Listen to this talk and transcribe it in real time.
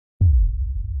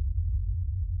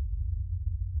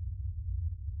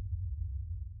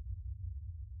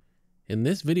In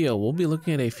this video, we'll be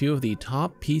looking at a few of the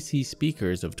top PC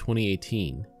speakers of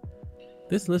 2018.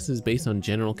 This list is based on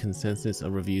general consensus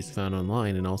of reviews found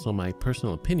online and also my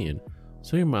personal opinion,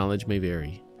 so your mileage may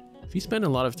vary. If you spend a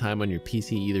lot of time on your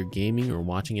PC either gaming or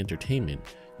watching entertainment,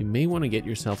 you may want to get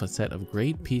yourself a set of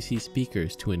great PC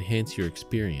speakers to enhance your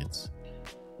experience.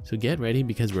 So get ready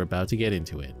because we're about to get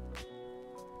into it.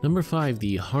 Number 5.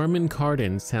 The Harman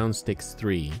Kardon SoundStix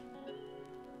 3.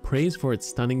 Praised for its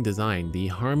stunning design, the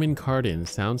Harman Kardon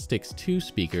SoundStix 2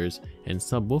 speakers and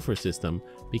subwoofer system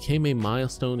became a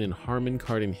milestone in Harman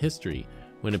Kardon history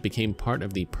when it became part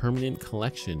of the permanent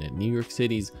collection at New York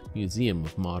City's Museum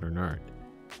of Modern Art.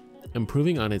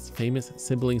 Improving on its famous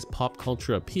siblings' pop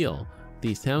culture appeal,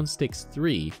 the SoundStix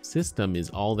 3 system is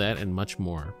all that and much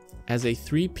more. As a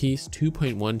 3-piece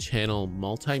 2.1 channel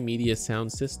multimedia sound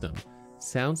system,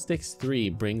 SoundStix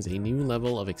 3 brings a new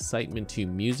level of excitement to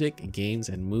music, games,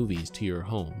 and movies to your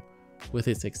home, with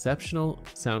its exceptional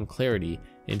sound clarity,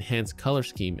 enhanced color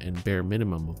scheme, and bare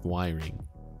minimum of wiring.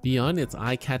 Beyond its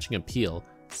eye-catching appeal,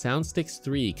 SoundStix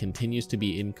 3 continues to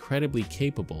be incredibly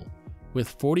capable. With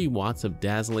 40 watts of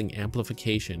dazzling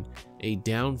amplification, a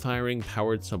down-firing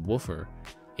powered subwoofer,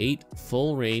 8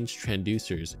 full-range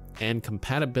transducers, and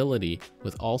compatibility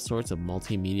with all sorts of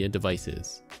multimedia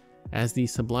devices. As the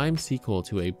sublime sequel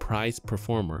to a prized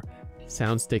performer,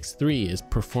 SoundStix 3 is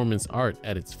performance art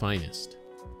at its finest.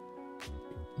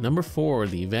 Number 4.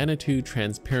 The Vanuatu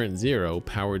Transparent Zero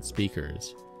Powered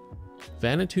Speakers.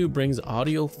 Vanuatu brings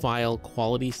audiophile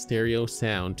quality stereo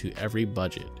sound to every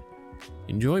budget.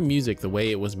 Enjoy music the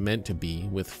way it was meant to be,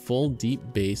 with full deep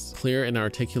bass, clear and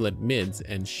articulate mids,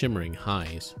 and shimmering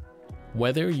highs.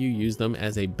 Whether you use them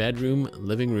as a bedroom,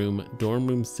 living room, dorm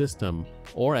room system,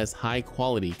 or as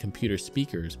high-quality computer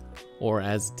speakers, or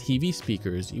as TV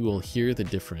speakers, you will hear the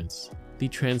difference. The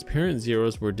Transparent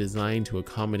Zeros were designed to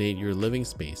accommodate your living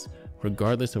space,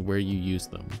 regardless of where you use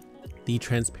them. The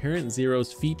Transparent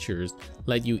Zeros features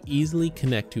let you easily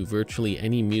connect to virtually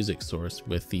any music source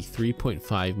with the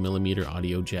 3.5mm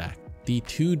audio jack. The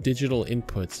 2 digital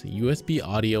inputs, USB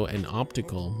audio and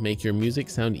optical, make your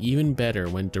music sound even better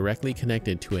when directly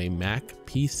connected to a Mac,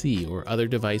 PC, or other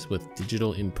device with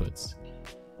digital inputs.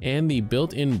 And the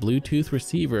built-in Bluetooth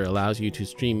receiver allows you to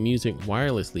stream music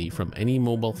wirelessly from any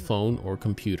mobile phone or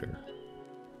computer.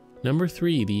 Number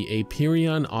 3. The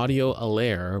Aperion Audio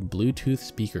Alaire Bluetooth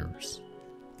Speakers.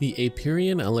 The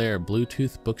Aperion Alaire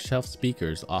Bluetooth bookshelf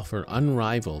speakers offer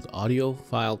unrivaled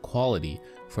audiophile quality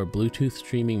for Bluetooth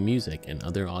streaming music and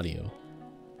other audio.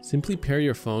 Simply pair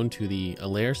your phone to the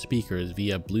Alaire speakers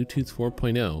via Bluetooth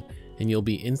 4.0 and you'll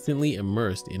be instantly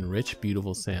immersed in rich,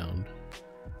 beautiful sound.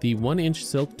 The 1-inch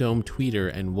silk dome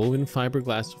tweeter and woven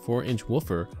fiberglass 4-inch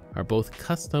woofer are both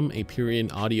custom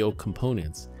Aperion audio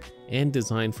components and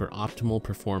designed for optimal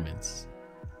performance.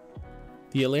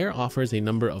 The Alaire offers a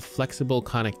number of flexible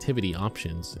connectivity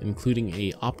options, including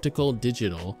an optical,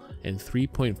 digital, and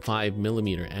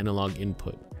 3.5mm analog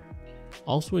input.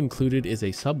 Also included is a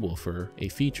subwoofer, a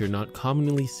feature not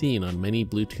commonly seen on many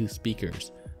Bluetooth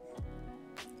speakers.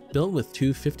 Built with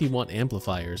 2 50-watt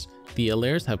amplifiers, the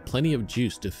Alaires have plenty of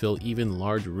juice to fill even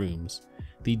large rooms.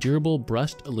 The durable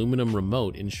brushed aluminum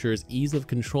remote ensures ease of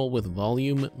control with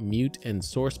volume, mute, and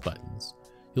source buttons.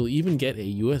 You'll even get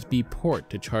a USB port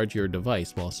to charge your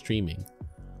device while streaming.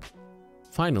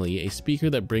 Finally, a speaker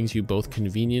that brings you both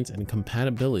convenience and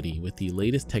compatibility with the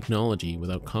latest technology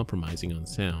without compromising on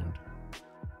sound.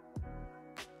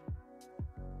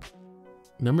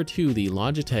 Number 2. The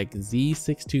Logitech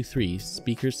Z623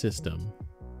 Speaker System.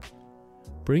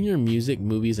 Bring your music,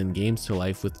 movies, and games to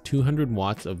life with 200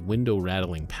 watts of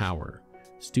window-rattling power,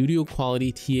 studio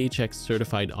quality THX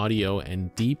certified audio,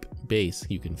 and deep bass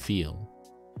you can feel.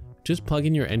 Just plug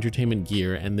in your entertainment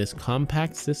gear and this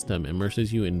compact system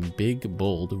immerses you in big,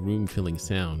 bold, room-filling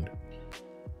sound.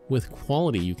 With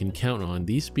quality you can count on,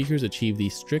 these speakers achieve the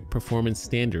strict performance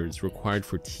standards required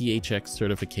for THX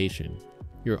certification,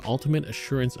 your ultimate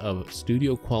assurance of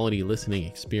studio quality listening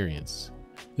experience.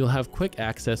 You'll have quick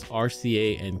access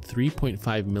RCA and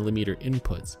 3.5mm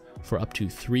inputs for up to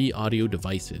 3 audio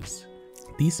devices.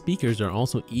 These speakers are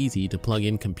also easy to plug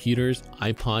in computers,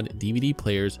 iPod, DVD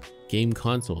players, game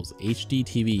consoles, HD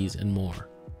TVs, and more.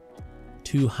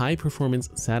 2 high-performance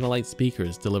satellite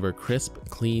speakers deliver crisp,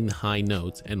 clean high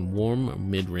notes and warm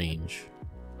mid-range.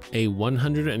 A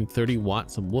 130-watt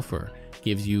subwoofer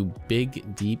gives you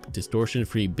big, deep,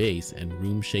 distortion-free bass and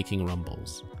room-shaking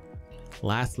rumbles.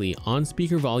 Lastly,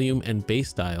 on-speaker volume and bass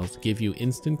styles give you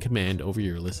instant command over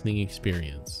your listening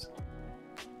experience.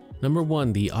 Number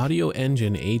 1. The Audio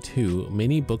Engine A2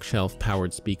 Mini Bookshelf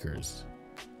Powered Speakers.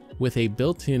 With a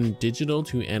built-in digital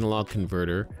to analog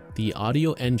converter, the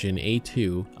Audio Engine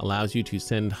A2 allows you to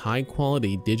send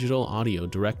high-quality digital audio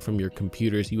direct from your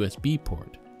computer's USB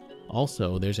port.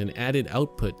 Also, there's an added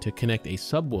output to connect a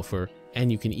subwoofer,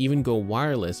 and you can even go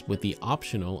wireless with the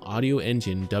optional Audio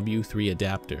Engine W3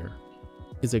 adapter.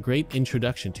 It's a great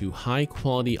introduction to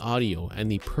high-quality audio and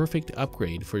the perfect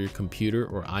upgrade for your computer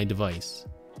or iDevice.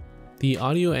 The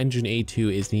Audio Engine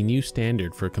A2 is the new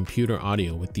standard for computer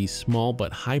audio with these small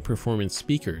but high-performance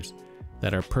speakers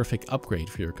that are perfect upgrade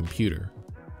for your computer.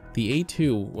 The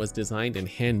A2 was designed and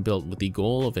hand-built with the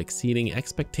goal of exceeding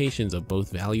expectations of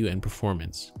both value and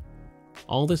performance.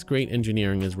 All this great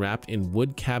engineering is wrapped in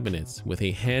wood cabinets with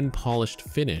a hand-polished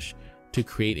finish to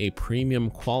create a premium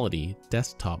quality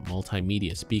desktop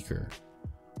multimedia speaker.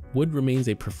 Wood remains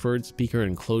a preferred speaker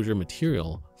enclosure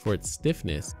material for its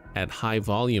stiffness at high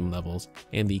volume levels,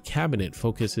 and the cabinet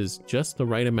focuses just the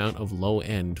right amount of low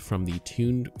end from the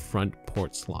tuned front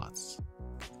port slots.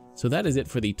 So that is it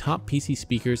for the top PC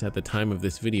speakers at the time of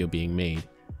this video being made.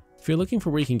 If you're looking for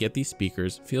where you can get these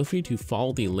speakers, feel free to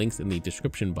follow the links in the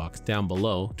description box down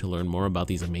below to learn more about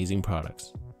these amazing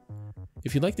products.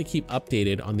 If you'd like to keep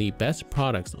updated on the best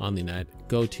products on the net,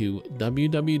 go to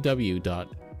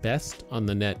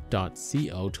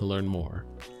www.bestonthenet.co to learn more.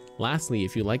 Lastly,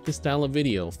 if you like this style of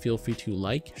video, feel free to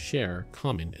like, share,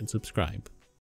 comment, and subscribe.